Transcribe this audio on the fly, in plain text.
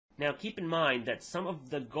Now keep in mind that some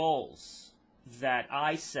of the goals that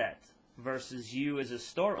I set versus you as a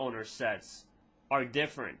store owner sets are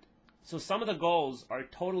different. So some of the goals are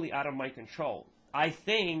totally out of my control. I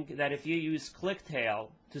think that if you use Clicktale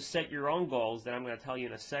to set your own goals, that I'm going to tell you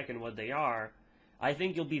in a second what they are, I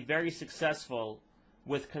think you'll be very successful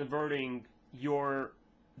with converting your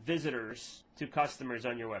visitors to customers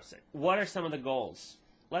on your website. What are some of the goals?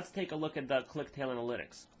 Let's take a look at the Clicktale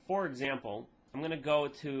analytics. For example, I'm going to go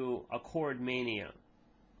to Accord Mania,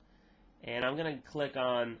 and I'm going to click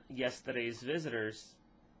on yesterday's visitors,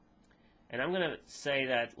 and I'm going to say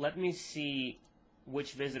that let me see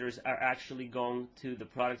which visitors are actually going to the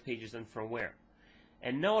product pages and from where.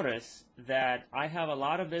 And notice that I have a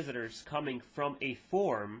lot of visitors coming from a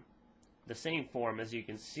form, the same form as you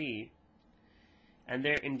can see, and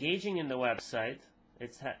they're engaging in the website.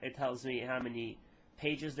 It tells me how many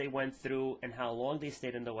pages they went through and how long they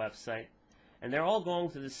stayed in the website, and they're all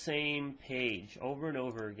going to the same page over and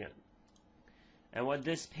over again. And what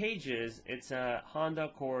this page is, it's a Honda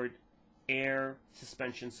Accord air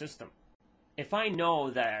suspension system. If I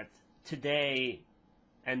know that today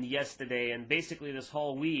and yesterday and basically this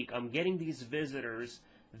whole week I'm getting these visitors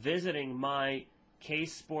visiting my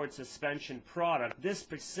Case Sport suspension product, this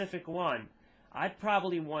specific one, I'd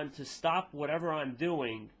probably want to stop whatever I'm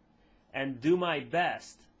doing and do my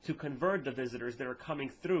best to convert the visitors that are coming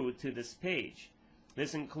through to this page.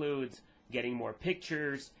 This includes getting more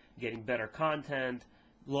pictures, getting better content,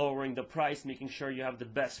 lowering the price, making sure you have the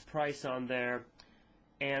best price on there,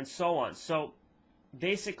 and so on. So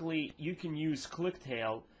basically you can use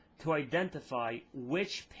Clicktale to identify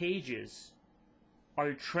which pages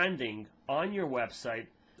are trending on your website,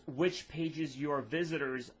 which pages your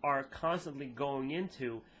visitors are constantly going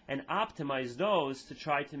into, and optimize those to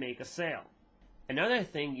try to make a sale. Another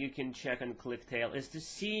thing you can check on Clicktale is to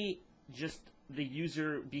see just the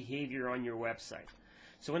user behavior on your website.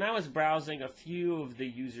 So when I was browsing a few of the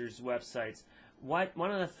users' websites,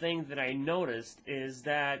 one of the things that I noticed is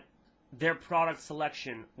that their product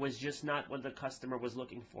selection was just not what the customer was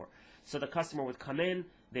looking for. So the customer would come in,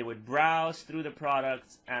 they would browse through the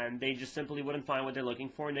products, and they just simply wouldn't find what they're looking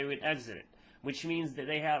for, and they would exit it, which means that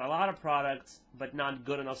they had a lot of products but not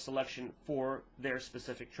good enough selection for their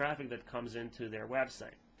specific traffic that comes into their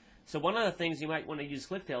website. So one of the things you might want to use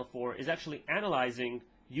Clicktale for is actually analyzing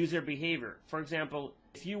user behavior. For example,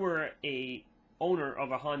 if you were a owner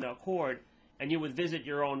of a Honda Accord and you would visit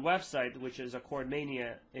your own website, which is Accord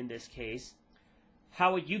Mania in this case,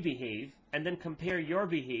 how would you behave, and then compare your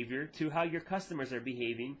behavior to how your customers are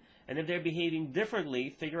behaving, and if they're behaving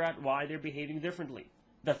differently, figure out why they're behaving differently.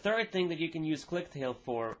 The third thing that you can use Clicktale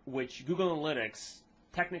for, which Google Analytics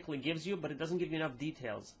technically gives you, but it doesn't give you enough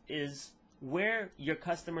details, is where your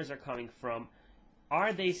customers are coming from.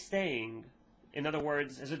 Are they staying? In other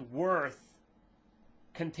words, is it worth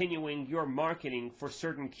continuing your marketing for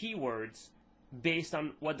certain keywords based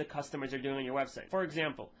on what the customers are doing on your website? For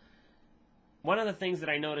example, one of the things that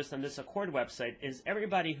I noticed on this Accord website is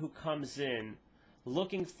everybody who comes in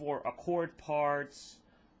looking for Accord parts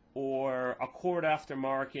or Accord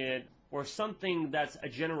aftermarket or something that's a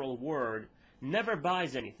general word never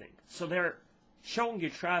buys anything. So they're showing you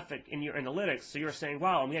traffic in your analytics, so you're saying,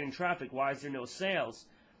 wow, I'm getting traffic, why is there no sales?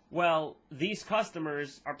 Well, these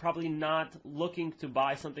customers are probably not looking to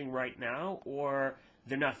buy something right now, or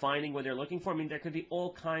they're not finding what they're looking for. I mean, there could be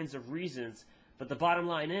all kinds of reasons, but the bottom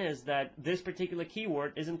line is that this particular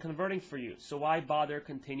keyword isn't converting for you, so why bother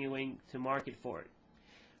continuing to market for it?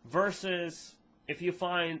 Versus, if you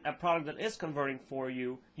find a product that is converting for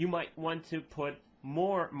you, you might want to put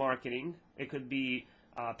more marketing. It could be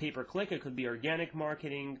pay-per-click, it could be organic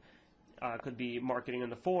marketing, could be marketing on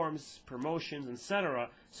the forums, promotions, etc.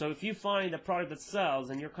 So if you find a product that sells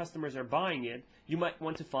and your customers are buying it, you might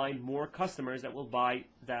want to find more customers that will buy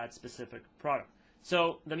that specific product.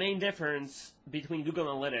 So the main difference between Google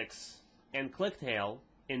Analytics and Clicktale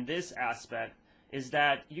in this aspect is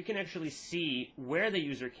that you can actually see where the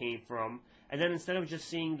user came from, and then instead of just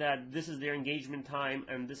seeing that this is their engagement time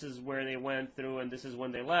and this is where they went through and this is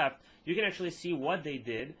when they left, you can actually see what they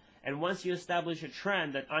did. And once you establish a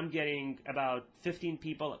trend that I'm getting about 15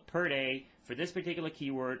 people per day for this particular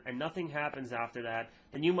keyword and nothing happens after that,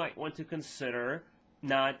 then you might want to consider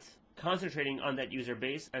not concentrating on that user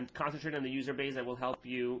base and concentrate on the user base that will help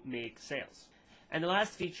you make sales. And the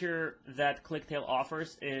last feature that Clicktale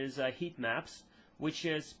offers is heat maps, which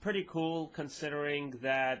is pretty cool considering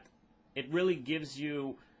that it really gives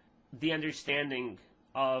you the understanding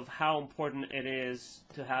of how important it is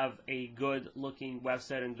to have a good looking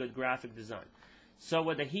website and good graphic design. So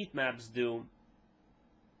what the heat maps do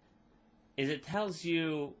is it tells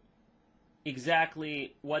you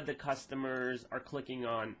exactly what the customers are clicking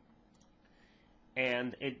on,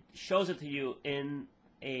 and it shows it to you in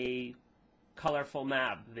a colorful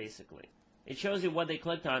map, basically. It shows you what they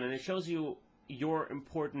clicked on, and it shows you your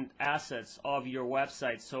important assets of your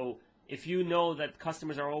website. So if you know that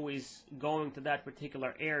customers are always going to that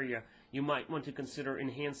particular area, you might want to consider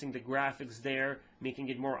enhancing the graphics there, making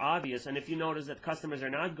it more obvious. And if you notice that customers are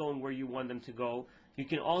not going where you want them to go, you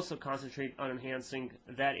can also concentrate on enhancing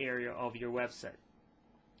that area of your website.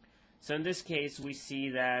 So in this case, we see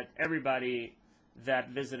that everybody that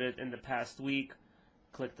visited in the past week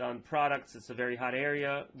clicked on products. It's a very hot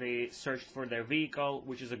area. They searched for their vehicle,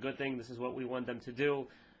 which is a good thing. This is what we want them to do.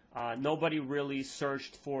 Nobody really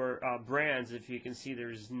searched for brands. If you can see,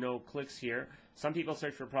 there's no clicks here. Some people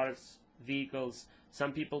search for products, vehicles.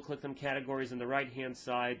 Some people clicked on categories on the right-hand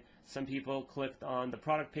side. Some people clicked on the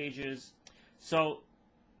product pages. So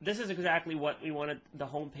this is exactly what we wanted the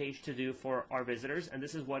home page to do for our visitors, and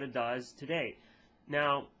this is what it does today.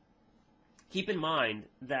 Now, keep in mind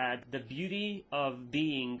that the beauty of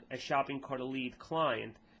being a shopping cart elite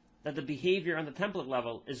client, that the behavior on the template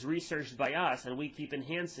level is researched by us, and we keep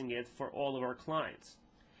enhancing it for all of our clients.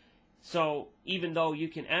 So even though you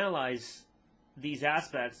can analyze these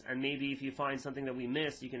aspects, and maybe if you find something that we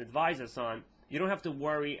missed, you can advise us on, you don't have to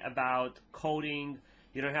worry about coding.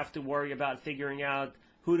 You don't have to worry about figuring out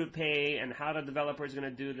who to pay and how the developer is going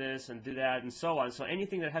to do this and do that and so on. So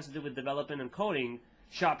anything that has to do with development and coding,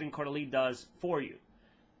 Shopping Cart Elite does for you.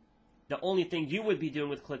 The only thing you would be doing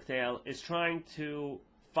with Clicktale is trying to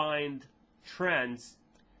find trends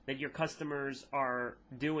that your customers are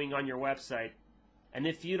doing on your website. And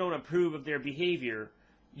if you don't approve of their behavior,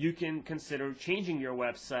 you can consider changing your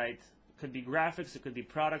website. It could be graphics, it could be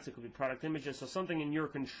products, it could be product images, so something in your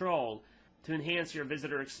control to enhance your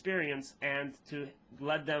visitor experience and to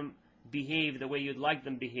let them behave the way you'd like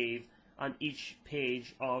them behave on each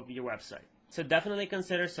page of your website. So definitely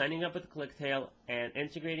consider signing up with Clicktale and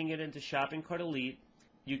integrating it into Shopping Cart Elite.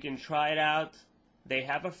 You can try it out. They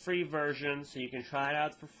have a free version, so you can try it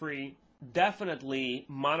out for free. Definitely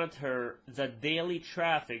monitor the daily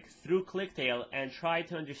traffic through Clicktale and try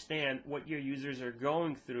to understand what your users are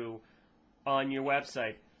going through on your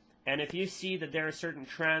website. And if you see that there are certain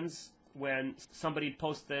trends, when somebody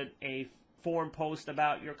posted a forum post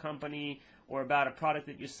about your company or about a product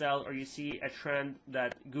that you sell, or you see a trend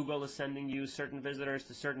that Google is sending you certain visitors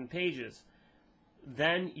to certain pages,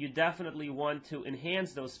 then you definitely want to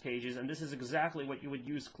enhance those pages, and this is exactly what you would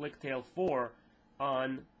use Clicktale for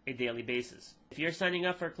on a daily basis. If you're signing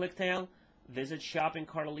up for Clicktale, visit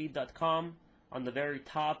shoppingcartelite.com. On the very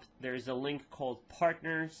top, there's a link called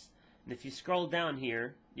Partners, and if you scroll down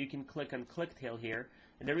here, you can click on Clicktale here.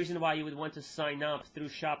 And the reason why you would want to sign up through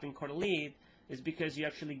Shopping Cart Elite is because you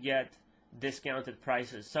actually get discounted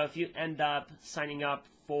prices. So if you end up signing up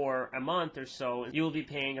for a month or so, you will be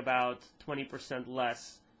paying about 20%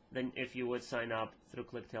 less than if you would sign up through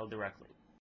Clicktale directly.